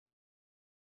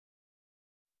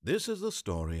This is the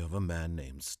story of a man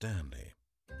named Stanley.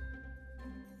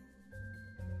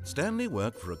 Stanley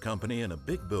worked for a company in a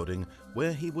big building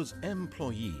where he was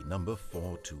employee number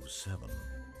 427.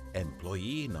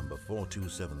 Employee number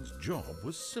 427's job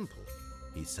was simple.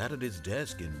 He sat at his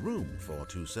desk in room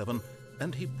 427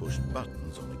 and he pushed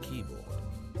buttons on a keyboard.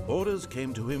 Orders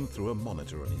came to him through a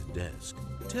monitor on his desk,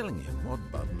 telling him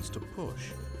what buttons to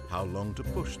push, how long to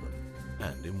push them,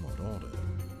 and in what order.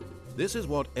 This is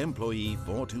what employee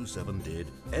 427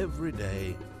 did every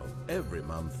day of every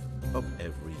month of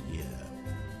every year.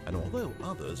 And although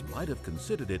others might have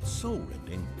considered it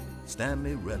soul-rending,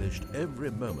 Stanley relished every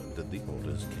moment that the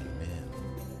orders came in,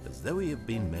 as though he had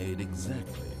been made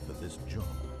exactly for this job.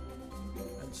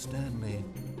 And Stanley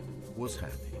was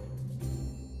happy.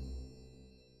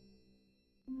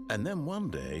 And then one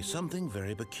day, something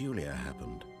very peculiar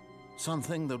happened.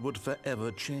 Something that would forever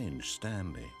change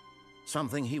Stanley.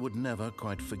 Something he would never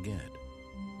quite forget.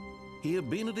 He had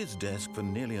been at his desk for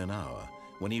nearly an hour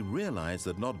when he realized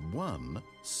that not one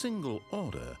single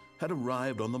order had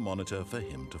arrived on the monitor for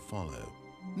him to follow.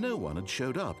 No one had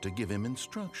showed up to give him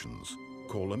instructions,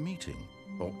 call a meeting,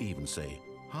 or even say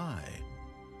hi.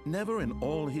 Never in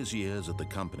all his years at the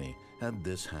company had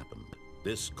this happened,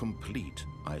 this complete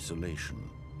isolation.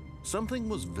 Something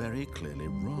was very clearly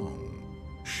wrong.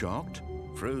 Shocked,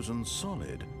 frozen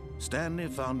solid, Stanley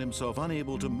found himself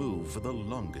unable to move for the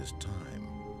longest time.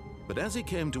 But as he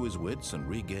came to his wits and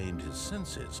regained his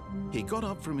senses, he got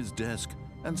up from his desk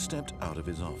and stepped out of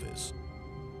his office.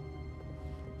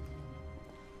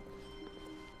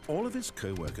 All of his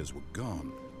co-workers were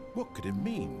gone. What could it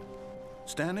mean?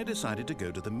 Stanley decided to go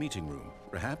to the meeting room.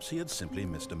 Perhaps he had simply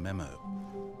missed a memo.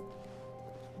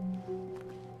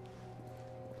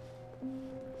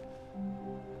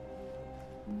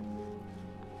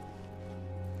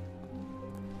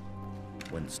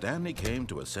 When Stanley came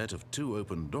to a set of 2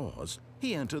 open doors,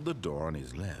 he entered the door on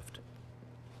his left.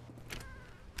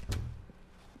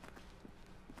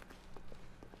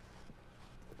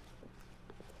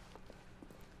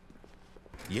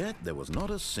 Yet there was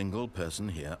not a single person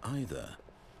here either.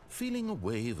 Feeling a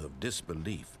wave of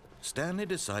disbelief, Stanley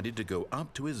decided to go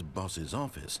up to his boss's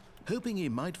office, hoping he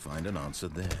might find an answer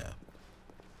there.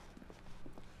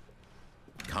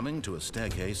 Coming to a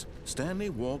staircase, Stanley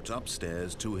walked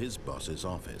upstairs to his boss's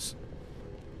office.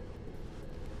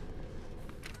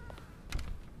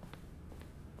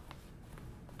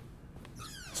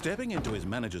 Stepping into his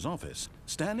manager's office,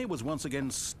 Stanley was once again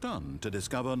stunned to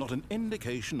discover not an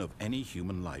indication of any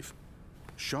human life.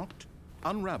 Shocked,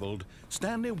 unraveled,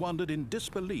 Stanley wondered in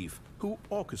disbelief who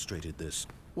orchestrated this,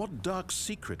 what dark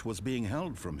secret was being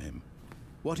held from him.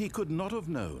 What he could not have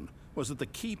known was that the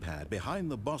keypad behind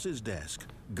the boss's desk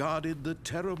guarded the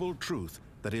terrible truth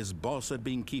that his boss had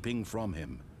been keeping from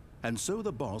him. And so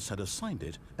the boss had assigned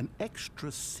it an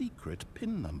extra secret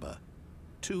PIN number,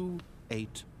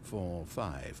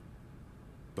 2845.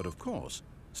 But of course,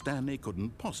 Stanley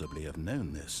couldn't possibly have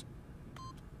known this.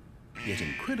 Yet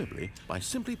incredibly, by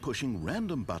simply pushing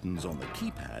random buttons on the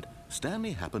keypad,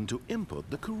 Stanley happened to input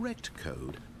the correct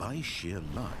code by sheer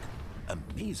luck.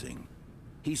 Amazing.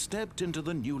 He stepped into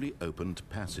the newly opened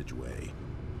passageway.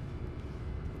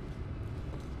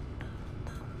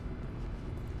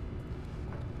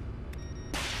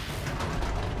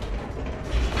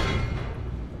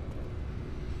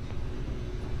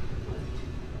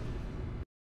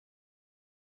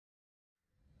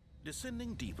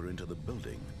 Descending deeper into the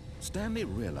building, Stanley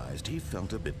realized he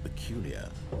felt a bit peculiar.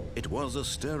 It was a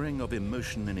stirring of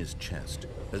emotion in his chest,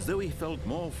 as though he felt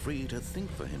more free to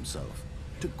think for himself,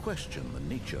 to question the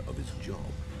nature of his job.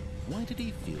 Why did he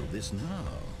feel this now,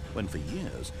 when for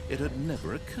years it had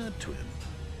never occurred to him?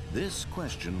 This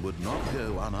question would not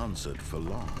go unanswered for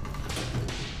long.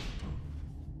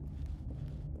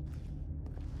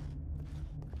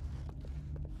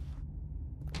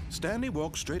 Stanley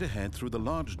walked straight ahead through the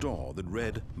large door that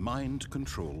read Mind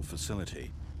Control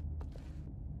Facility.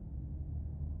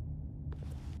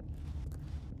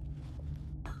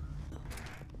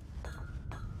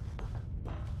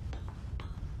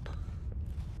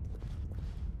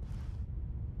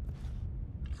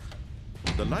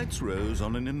 The lights rose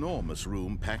on an enormous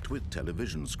room packed with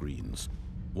television screens.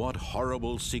 What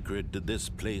horrible secret did this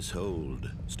place hold?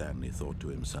 Stanley thought to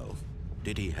himself.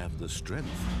 Did he have the strength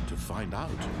to find out?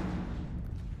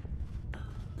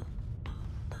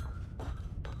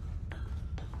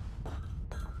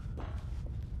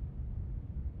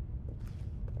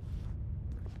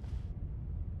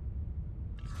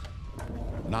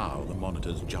 Now the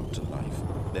monitors jumped to life,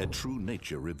 their true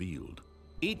nature revealed.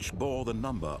 Each bore the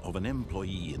number of an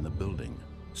employee in the building,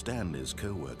 Stanley's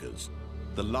co-workers.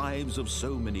 The lives of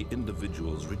so many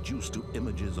individuals reduced to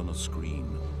images on a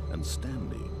screen, and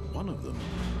Stanley, one of them,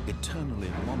 eternally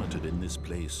monitored in this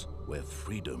place where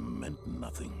freedom meant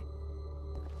nothing.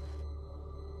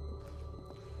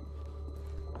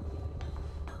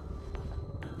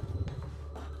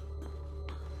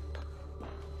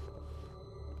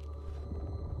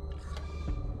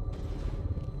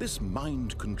 This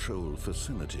mind control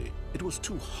facility, it was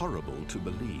too horrible to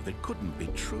believe. It couldn't be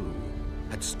true.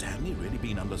 Had Stanley really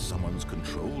been under someone's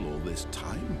control all this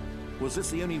time? Was this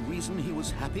the only reason he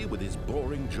was happy with his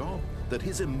boring job? That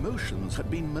his emotions had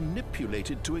been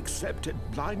manipulated to accept it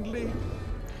blindly?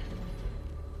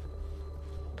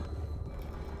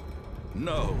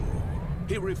 No,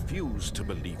 he refused to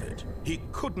believe it. He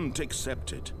couldn't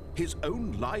accept it. His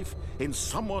own life in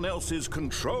someone else's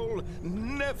control?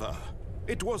 Never!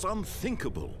 It was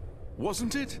unthinkable,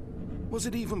 wasn't it? Was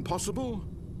it even possible?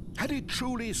 Had he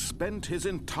truly spent his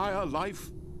entire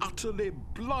life utterly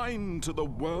blind to the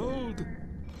world?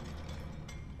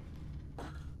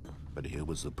 But here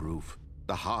was the proof,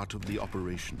 the heart of the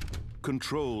operation.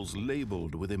 Controls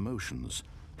labeled with emotions,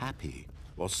 happy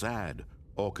or sad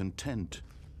or content,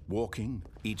 walking,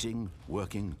 eating,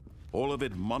 working, all of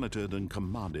it monitored and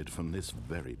commanded from this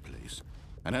very place.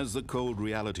 And as the cold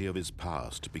reality of his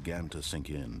past began to sink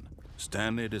in,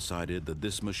 Stanley decided that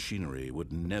this machinery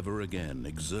would never again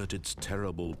exert its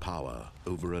terrible power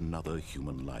over another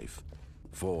human life,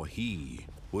 for he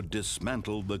would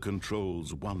dismantle the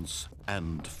controls once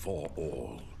and for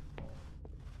all.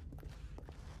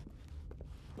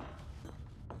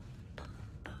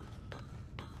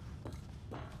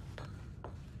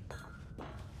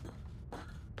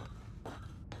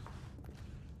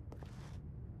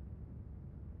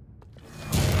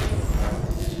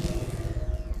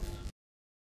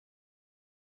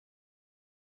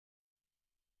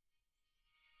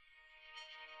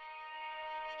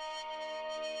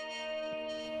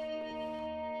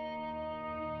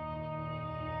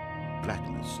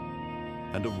 Blackness,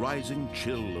 and a rising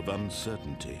chill of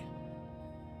uncertainty.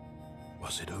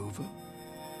 Was it over?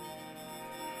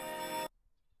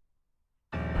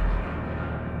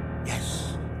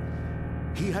 Yes!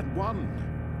 He had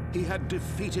won! He had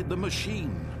defeated the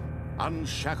machine,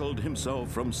 unshackled himself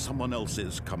from someone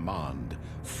else's command.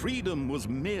 Freedom was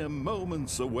mere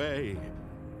moments away.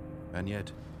 And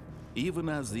yet, even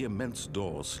as the immense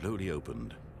door slowly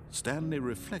opened, Stanley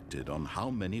reflected on how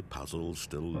many puzzles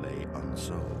still lay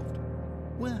unsolved.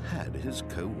 Where had his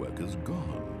co-workers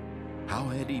gone? How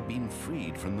had he been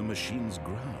freed from the machine's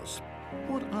grasp?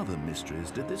 What other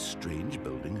mysteries did this strange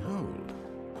building hold?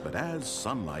 But as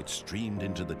sunlight streamed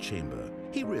into the chamber,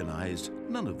 he realized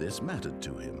none of this mattered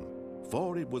to him,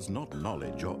 for it was not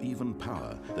knowledge or even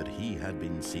power that he had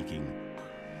been seeking,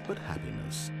 but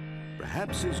happiness.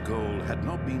 Perhaps his goal had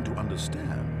not been to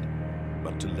understand,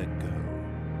 but to let go.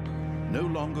 No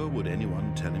longer would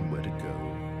anyone tell him where to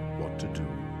go, what to do,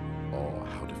 or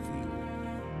how to feel.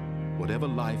 Whatever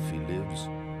life he lives,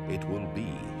 it will be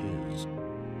his.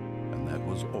 And that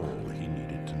was all he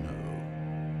needed to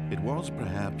know. It was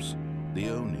perhaps the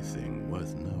only thing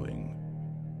worth knowing.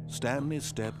 Stanley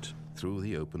stepped through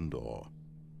the open door.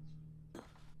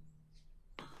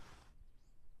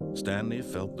 Stanley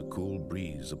felt the cool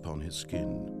breeze upon his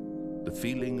skin, the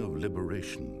feeling of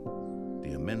liberation,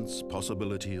 the immense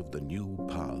possibility of the new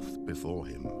path before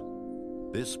him.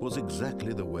 This was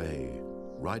exactly the way,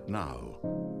 right now,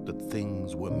 that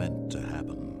things were meant to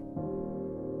happen.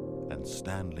 And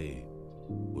Stanley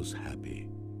was happy.